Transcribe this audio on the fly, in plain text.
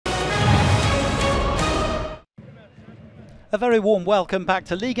A very warm welcome back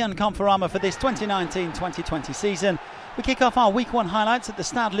to Ligue and Conforama for this 2019-2020 season. We kick off our Week 1 highlights at the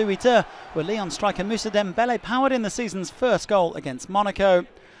Stade Louis II, where Lyon striker Moussa DEMBELE powered in the season's first goal against Monaco.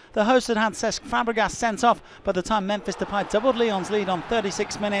 The hosts had had Cesc Fabregas sent off by the time Memphis DEPAY doubled Lyon's lead on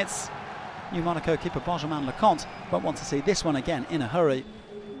 36 minutes. New Monaco keeper Benjamin Lecomte won't want to see this one again in a hurry.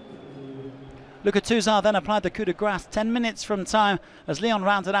 Lucas Touzard then applied the coup de grace 10 minutes from time as Lyon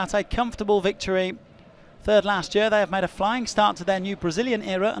rounded out a comfortable victory. Third last year, they have made a flying start to their new Brazilian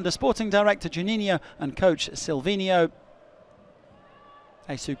era under sporting director Juninho and coach Silvinho.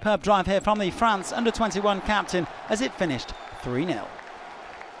 A superb drive here from the France under-21 captain as it finished 3-0.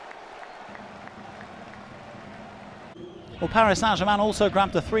 Well, Paris Saint-Germain also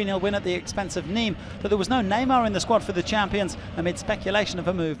grabbed a 3-0 win at the expense of Nîmes, but there was no Neymar in the squad for the champions amid speculation of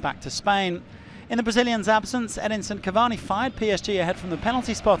a move back to Spain. In the Brazilians' absence, Edinson Cavani fired PSG ahead from the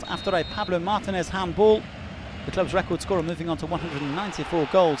penalty spot after a Pablo Martinez handball. The club's record scorer moving on to 194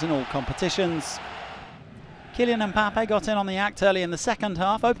 goals in all competitions. Kylian Mbappe got in on the act early in the second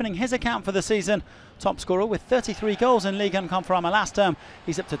half, opening his account for the season. Top scorer with 33 goals in Ligue and Conforama last term.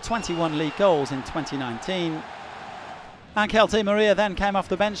 He's up to 21 league goals in 2019. Angel Di Maria then came off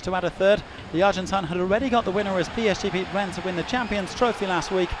the bench to add a third. The Argentine had already got the winner as PSG beat Rennes to win the Champions Trophy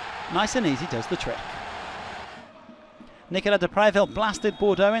last week. Nice and easy does the trick. Nicolas Depréville blasted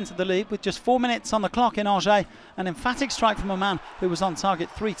Bordeaux into the lead with just 4 minutes on the clock in Angers, an emphatic strike from a man who was on target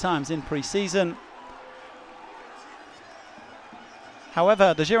 3 times in pre-season.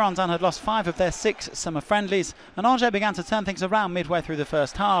 However, the Girondins had lost 5 of their 6 summer friendlies, and Angers began to turn things around midway through the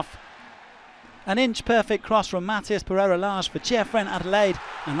first half. An inch-perfect cross from Matthias Pereira-Lage for REINE-ADELAIDE,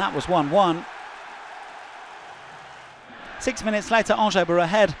 and that was 1-1. 6 minutes later, Angers were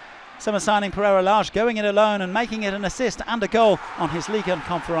ahead. Summer signing Pereira-Lage going it alone and making it an assist and a goal on his Ligue and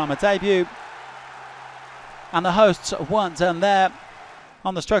Conforama debut. And the hosts weren't done there.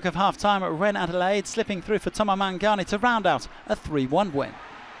 On the stroke of half-time, REINE-ADELAIDE slipping through for Thomas Mangani to round out a 3-1 win.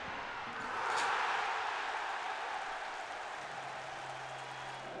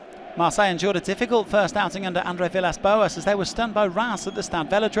 Marseille endured a difficult first outing under André Villas-Boas as they were stunned by Reims at the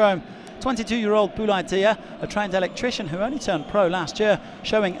Stade Velodrome. 22-year-old Boulaye Dia, a trained electrician who only turned pro last year,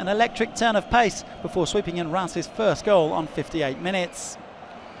 showing an electric turn of pace before sweeping in Reims' first goal on 58 minutes.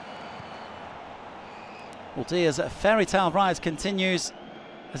 Well, Dia's fairy tale rise continues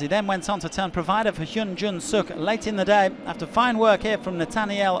as he then went on to turn provider for Hyun Jun Suk late in the day after fine work here from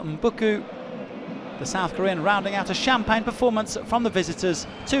Nathaniel Mbuku. The South Korean rounding out a champagne performance from the visitors,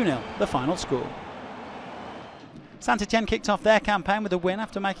 2-0 the final score. Saint-Etienne kicked off their campaign with a win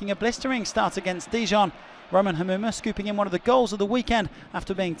after making a blistering start against Dijon. Roman Hamouma scooping in one of the goals of the weekend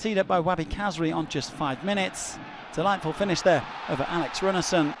after being teed up by Wabi Kazri on just 5 minutes. Delightful finish there over Alex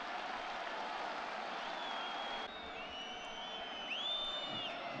Runnison.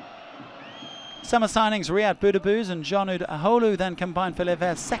 Summer signings Riyad Boudebouz and Jean-Eudes Aholu then combined for Les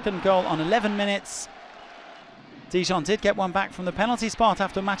Verts' second goal on 11 minutes. Dijon did get one back from the penalty spot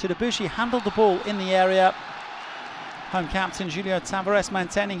after Mathieu Debuchy handled the ball in the area. Home captain Julio Tavares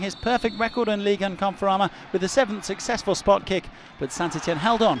maintaining his perfect record in Ligue and Conforama with the 7th successful spot kick, but Saint-Etienne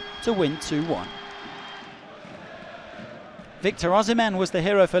held on to win 2-1. Victor Osimhen was the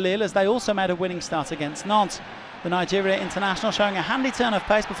hero for Lille as they also made a winning start against Nantes. The Nigeria international showing a handy turn of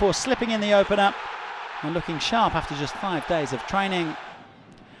pace before slipping in the opener and looking sharp after just 5 days of training.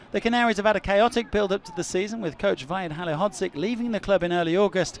 The Canaries have had a chaotic build-up to the season with coach Vahid Halilhodžić leaving the club in early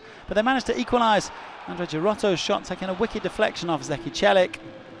August, but they managed to equalise. Andre Girotto's shot taking a wicked deflection off Zeki Celik.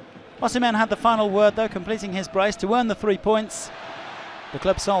 Osimhen had the final word though, completing his brace to earn the 3 points. The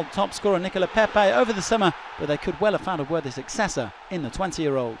club sold top scorer Nicolas Pepe over the summer, but they could well have found a worthy successor in the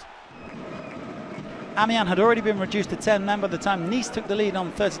 20-year-old. Amiens had already been reduced to 10 men by the time Nice took the lead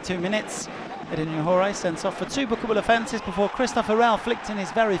on 32 minutes. Edin Uhore sent off for 2 bookable offences before Christophe Herrel flicked in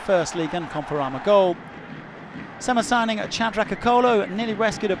his very first Ligue and Conforama goal. Summer signing Chadrak Okolo nearly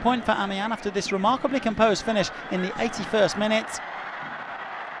rescued a point for Amiens after this remarkably composed finish in the 81st minute.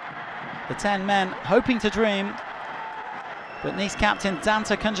 The 10 men hoping to dream, but Nice captain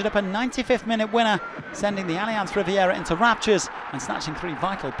Danta conjured up a 95th minute winner, sending the Allianz Riviera into raptures and snatching 3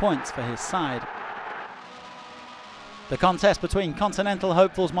 vital points for his side. The contest between continental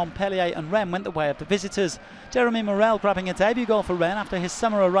hopefuls Montpellier and Rennes went the way of the visitors. Jeremy Morel grabbing a debut goal for Rennes after his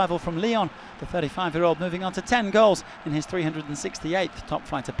summer arrival from Lyon, the 35-year-old moving on to 10 goals in his 368th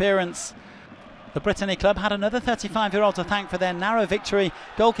top-flight appearance. The Brittany club had another 35-year-old to thank for their narrow victory,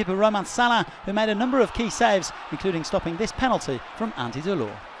 goalkeeper Romain Salin, who made a number of key saves, including stopping this penalty from Andy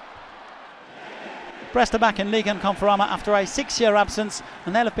Delors. Brest are back in Ligue and Conforama after a 6-year absence,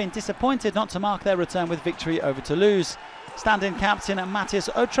 and they'll have been disappointed not to mark their return with victory over Toulouse. Stand-in captain Matthias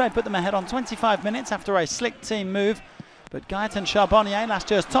Autre put them ahead on 25 minutes after a slick team move. But Gaëtan Charbonnier,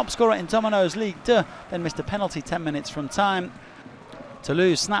 last year's top scorer in Domino's Ligue 2, then missed a penalty 10 minutes from time.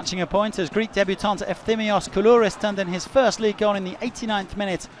 Toulouse snatching a point as Greek debutant Efthymios Koulouris turned in his first league goal in the 89th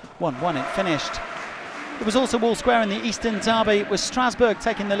minute. 1-1 it finished. It was also Wall Square in the Eastern Derby, with Strasbourg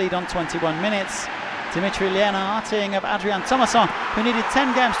taking the lead on 21 minutes. Dimitri Liénard teeing up Adrien Thomasson, who needed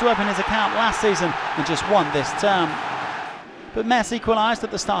 10 games to open his account last season and just won this term. But Metz equalised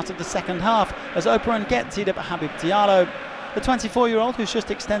at the start of the second half as Operan Guet teed up Habib Diallo. The 24-year-old, who's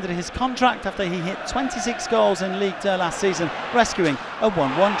just extended his contract after he hit 26 goals in Ligue 2 last season, rescuing a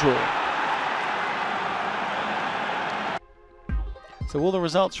 1-1 draw. So all the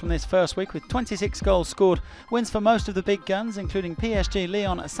results from this first week, with 26 goals scored, wins for most of the big guns, including PSG,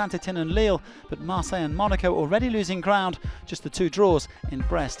 Lyon, Saint-Etienne and Lille, but Marseille and Monaco already losing ground, just the 2 draws in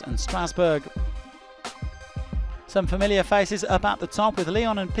Brest and Strasbourg. Some familiar faces up at the top, with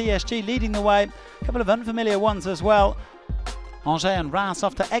Lyon and PSG leading the way, a couple of unfamiliar ones as well. Angers and Reims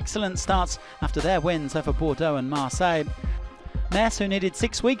off to excellent starts after their wins over Bordeaux and Marseille. Metz, who needed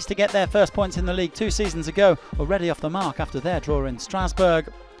 6 weeks to get their first points in the league 2 seasons ago, already off the mark after their draw in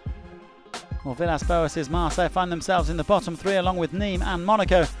Strasbourg. Well, Villas-Boas's Marseille find themselves in the bottom 3 along with Nîmes and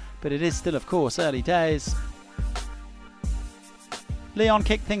Monaco, but it is still, of course, early days. Lyon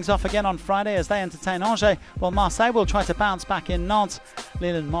kick things off again on Friday as they entertain Angers, while Marseille will try to bounce back in Nantes.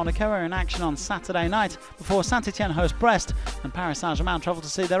 Lille and Monaco are in action on Saturday night before Saint-Etienne host Brest, and Paris Saint-Germain travel to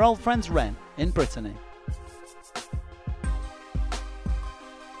see their old friends Rennes in Brittany.